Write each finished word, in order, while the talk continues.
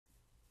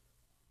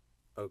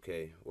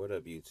Okay, what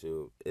up,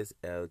 YouTube? It's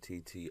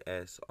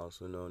LTTS,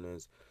 also known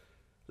as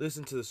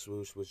Listen to the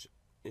Swoosh, which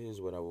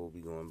is what I will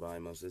be going by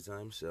most of the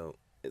time. So,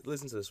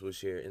 listen to the Swoosh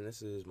here, and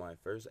this is my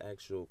first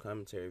actual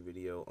commentary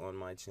video on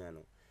my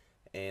channel.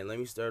 And let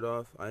me start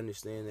off. I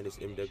understand that it's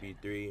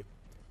MW3.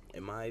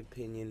 In my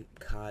opinion,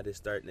 COD is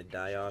starting to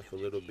die off a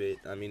little bit.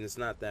 I mean, it's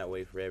not that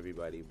way for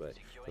everybody, but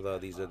with all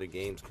these other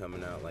games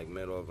coming out, like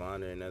Medal of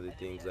Honor and other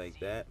things like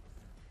that,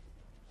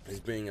 it's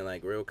bringing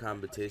like real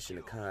competition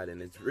to COD,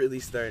 and it's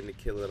really starting to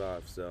kill it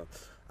off. So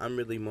I'm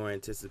really more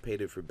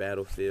anticipated for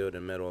Battlefield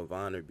and Medal of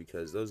Honor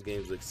because those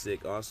games look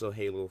sick. Also,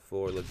 Halo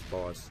 4 looks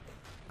boss.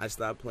 I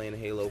stopped playing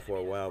Halo for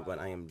a while, but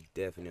I am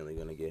definitely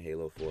gonna get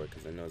Halo 4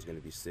 because I know it's gonna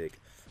be sick.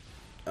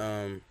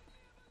 And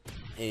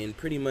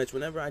pretty much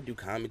whenever I do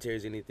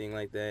commentaries or anything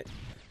like that,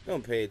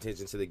 don't pay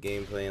attention to the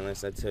gameplay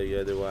unless I tell you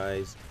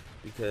otherwise,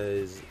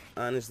 because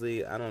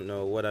honestly I don't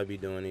know what I'd be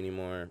doing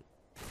anymore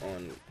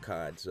on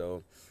COD.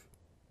 So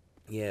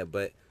yeah,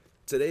 but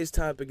today's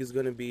topic is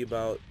going to be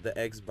about the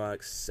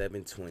Xbox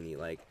 720.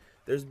 Like,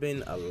 there's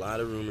been a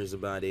lot of rumors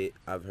about it.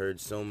 I've heard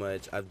so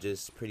much. I've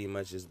just pretty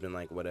much just been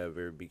like,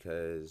 whatever,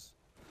 because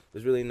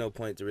there's really no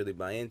point to really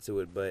buy into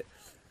it. But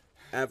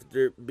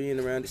after being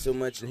around it so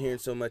much and hearing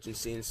so much and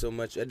seeing so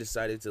much, I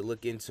decided to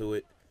look into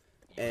it.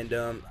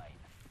 And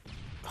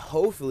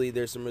hopefully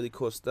there's some really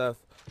cool stuff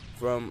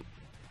from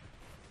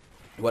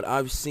what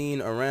I've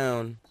seen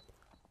around.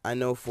 I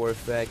know for a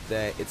fact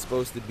that it's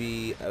supposed to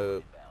be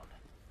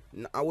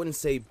I wouldn't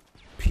say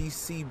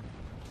PC,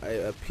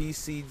 a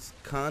PC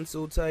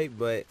console type,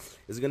 but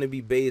it's gonna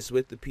be based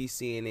with the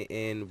PC in it.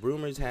 And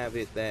rumors have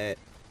it that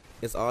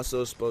it's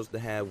also supposed to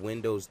have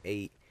Windows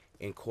 8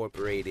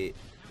 incorporated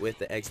with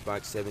the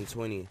Xbox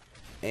 720.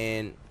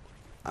 And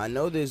I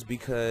know this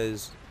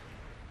because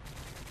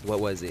what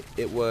was it?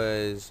 It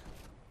was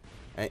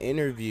an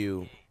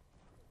interview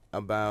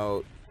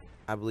about,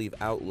 I believe,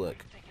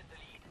 Outlook.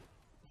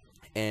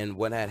 And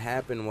what had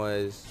happened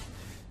was,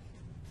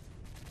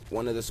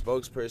 one of the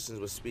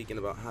spokespersons was speaking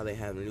about how they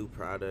have new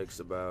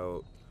products,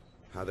 about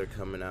how they're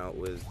coming out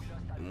with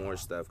more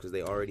stuff, because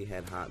they already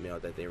had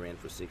Hotmail that they ran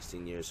for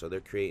 16 years. So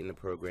they're creating a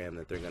program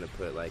that they're going to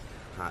put like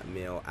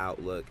Hotmail,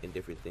 Outlook, and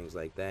different things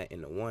like that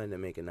into one to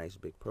make a nice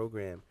big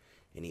program.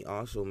 And he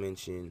also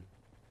mentioned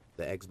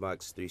the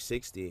Xbox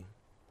 360,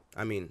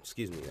 the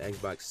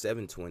Xbox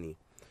 720,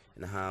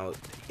 and how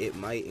it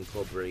might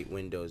incorporate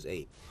Windows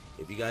 8.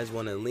 If you guys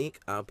want a link,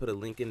 I'll put a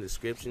link in the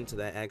description to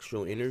that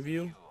actual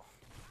interview.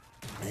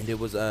 And it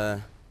was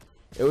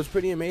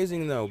pretty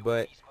amazing though.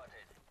 But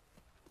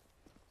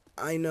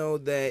I know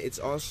that it's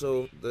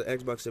also, the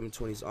Xbox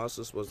 720 is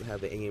also supposed to have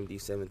the AMD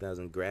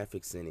 7000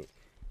 graphics in it.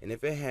 And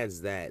if it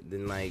has that,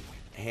 then like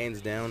hands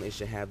down it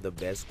should have the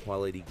best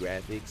quality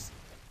graphics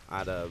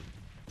out of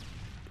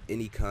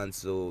any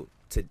console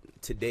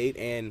to date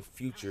and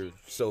future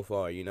so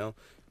far, you know,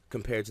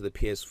 compared to the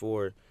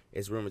PS4.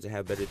 It's rumored to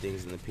have better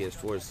things than the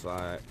PS4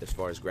 as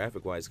far as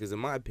graphic wise, because in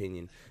my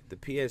opinion the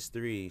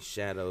PS3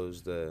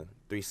 shadows the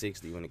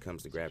 360 when it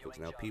comes to graphics.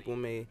 Now people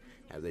may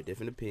have their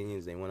different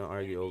opinions, they want to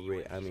argue over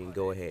it. I mean,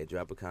 go ahead,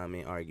 drop a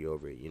comment, argue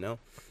over it, you know.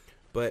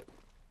 But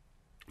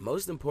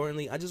most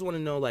importantly, I just want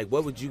to know, like,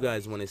 what would you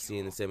guys want to see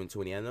in the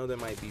 720? I know there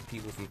might be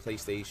people from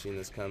PlayStation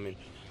that's coming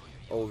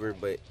over,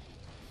 but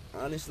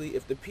honestly,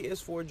 if the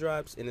PS4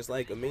 drops and it's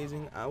like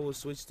amazing, I will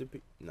switch to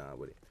nah, I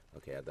wouldn't.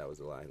 Okay, that was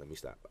a lie. Let me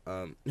stop.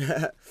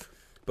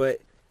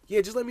 But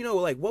yeah, just let me know,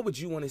 like, what would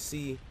you want to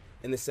see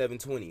in the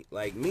 720?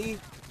 Like, me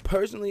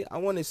personally, I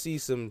want to see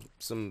some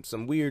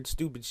weird,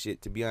 stupid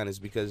shit, to be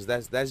honest, because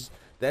that's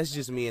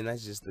just me, and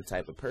that's just the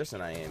type of person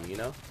I am, you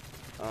know.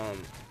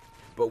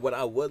 But what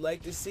I would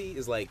like to see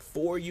is like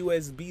 4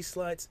 USB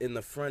slots in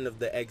the front of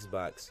the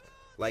Xbox,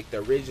 like the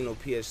original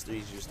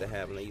PS3s used to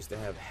have, and they used to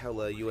have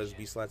hella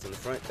USB slots in the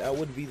front. That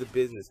would be the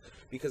business,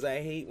 because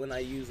I hate when I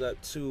use up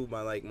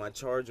my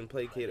charge and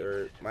play kit,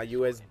 or my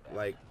USB.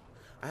 Like,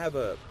 I have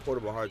a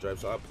portable hard drive,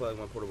 so I plug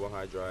my portable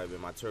hard drive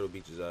and my Turtle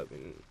Beach is up,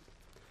 and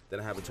then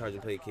I have a charge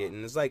and play kit,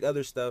 and it's like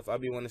other stuff. I'll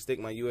be wanting to stick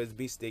my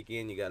USB stick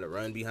in. You gotta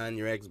run behind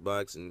your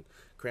Xbox and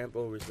cramp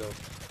over, so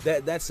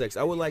that sucks.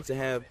 I would like to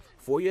have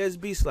 4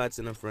 USB slots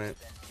in the front.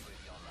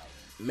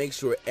 Make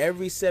sure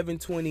every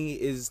 720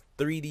 is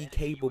 3D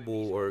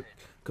capable or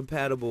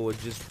compatible, or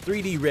just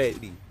 3D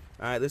ready.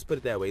 Alright, let's put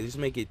it that way. Just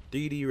make it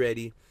 3D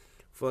ready.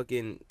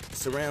 Fucking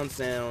surround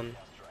sound.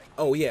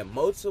 Oh yeah,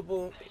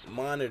 multiple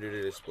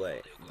monitor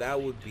display.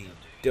 That would be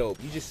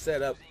dope. You just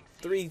set up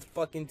 3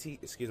 fucking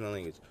excuse my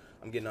language.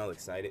 I'm getting all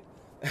excited.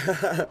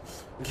 I'm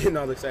getting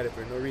all excited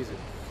for no reason.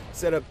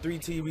 Set up 3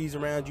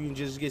 TVs around you and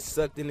just get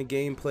sucked into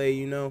gameplay,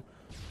 you know.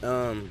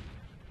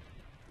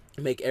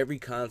 Make every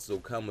console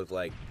come with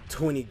like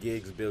 20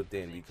 gigs built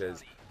in,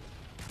 because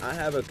I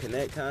have a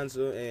Connect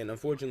console, and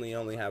unfortunately I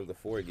only have the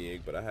 4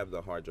 gig, but I have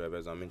the hard drive,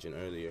 as I mentioned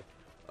earlier.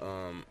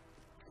 I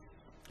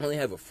only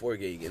have a 4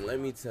 gig, and let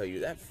me tell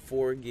you, that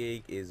 4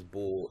 gig is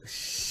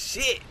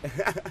bullshit.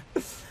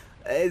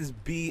 It's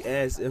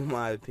BS in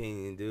my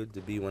opinion, dude.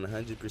 To be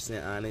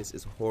 100% honest,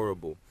 it's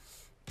horrible.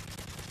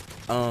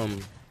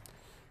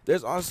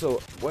 There's also,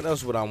 what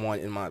else would I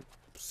want in my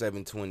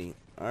 720.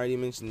 I already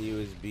mentioned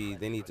USB.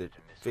 They need to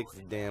fix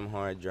the damn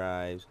hard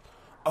drives.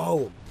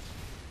 Oh,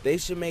 they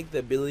should make the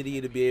ability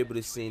to be able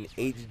to send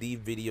HD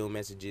video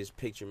messages,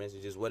 picture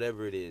messages,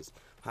 whatever it is,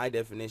 high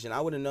definition.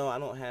 I wouldn't know. I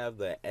don't have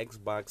the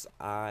Xbox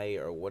Eye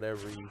or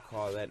whatever you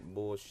call that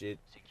bullshit.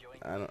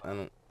 I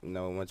don't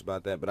know much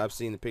about that, but I've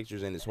seen the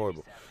pictures and it's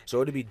horrible.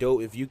 So it'd be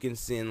dope if you can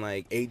send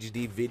like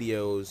HD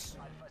videos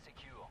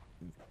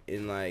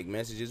in like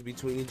messages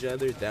between each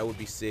other. That would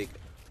be sick.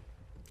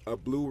 A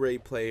Blu-ray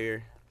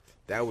player,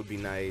 that would be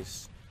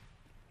nice.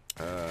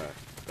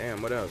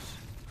 Damn, what else?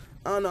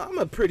 I don't know. I'm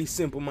a pretty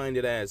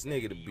simple-minded ass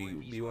nigga to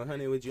be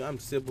 100 with you. I'm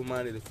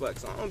simple-minded as fuck,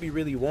 so I don't be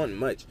really wanting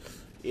much,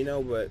 you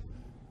know. But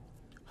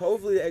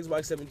hopefully the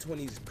Xbox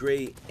 720 is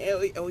great.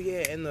 Oh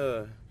yeah, and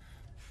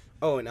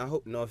and I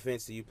hope, no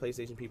offense to you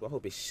PlayStation people, I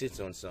hope it shits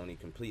on Sony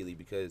completely,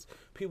 because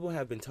people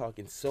have been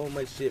talking so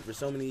much shit for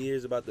so many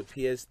years about the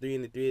PS3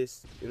 and the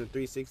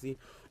 360.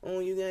 Oh,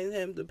 you guys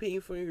have to pay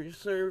for your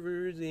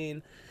servers,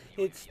 and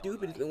it's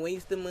stupid, it's a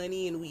waste of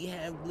money, and we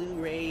have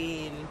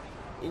Blu-ray,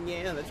 and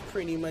yeah, that's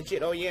pretty much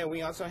it. Oh yeah,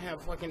 we also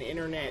have fucking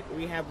internet,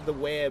 we have the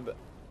web.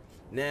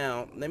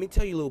 Now, let me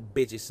tell you little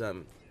bitches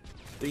something.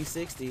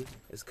 360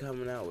 is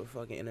coming out with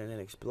fucking Internet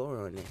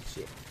Explorer on that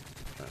shit.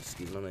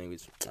 Excuse my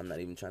language, I'm not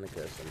even trying to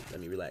cuss,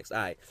 let me relax.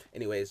 Alright,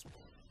 anyways,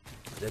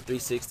 the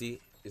 360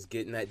 is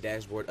getting that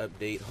dashboard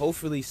update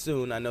hopefully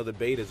soon. I know the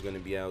beta is going to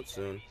be out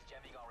soon.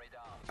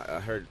 I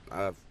heard,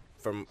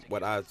 from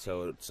what I've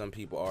told, some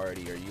people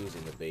already are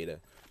using the beta,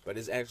 but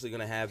it's actually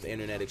going to have the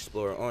Internet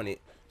Explorer on it.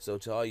 So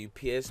to all you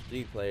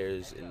PS3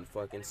 players and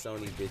fucking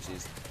Sony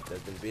bitches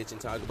that's been bitching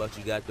talk about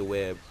you got the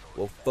web,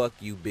 well fuck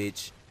you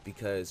bitch,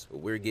 because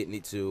we're getting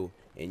it too,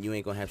 and you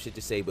ain't gonna have shit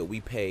to say, but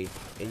we pay,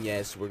 and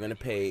yes, we're gonna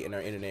pay, and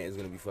our internet is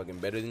gonna be fucking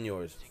better than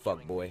yours,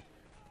 fuck boy.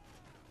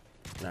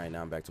 Alright,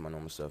 now I'm back to my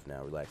normal stuff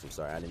now. Relax. I'm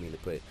sorry. I didn't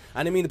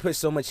mean to put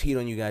so much heat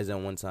on you guys at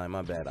one time.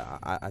 My bad.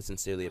 I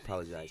sincerely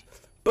apologize.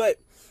 But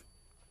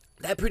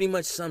that pretty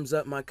much sums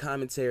up my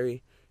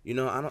commentary. You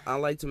know, I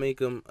like to make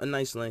them a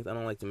nice length. I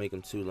don't like to make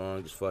them too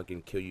long. Just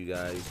fucking kill you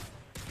guys.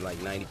 Like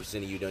 90%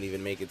 of you don't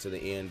even make it to the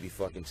end. Be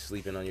fucking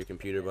sleeping on your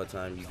computer by the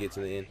time you get to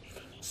the end.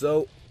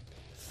 So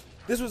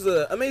this was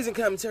an amazing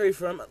commentary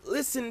from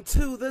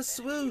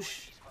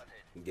ListenToTheSwoosh.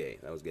 Gay.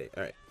 That was gay.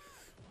 Alright.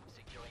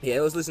 Yeah,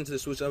 let's listen to the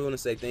swoosh. I want to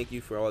say thank you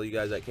for all you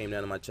guys that came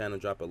down to my channel.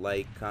 Drop a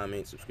like,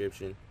 comment,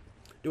 subscription.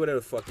 Do whatever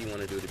the fuck you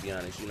want to do, to be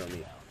honest. You know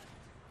me.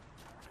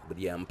 But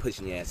yeah, I'm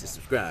pushing your ass to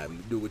subscribe.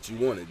 Do what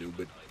you want to do,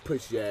 but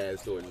push your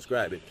ass towards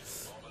subscribing.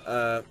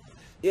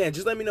 Yeah,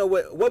 just let me know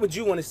what would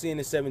you want to see in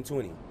the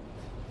 720.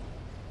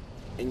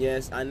 And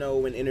yes, I know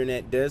when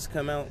internet does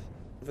come out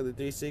for the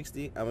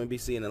 360, I'm going to be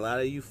seeing a lot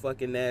of you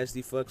fucking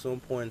nasty fucks on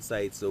porn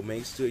sites. So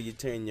make sure you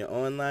turn your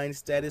online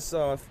status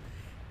off,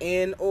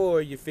 and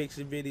or you fix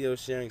your video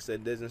sharing so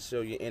it doesn't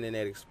show your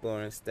internet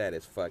exploring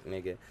status. Fuck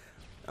nigga.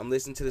 I'm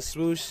listening to the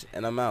swoosh,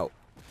 and I'm out.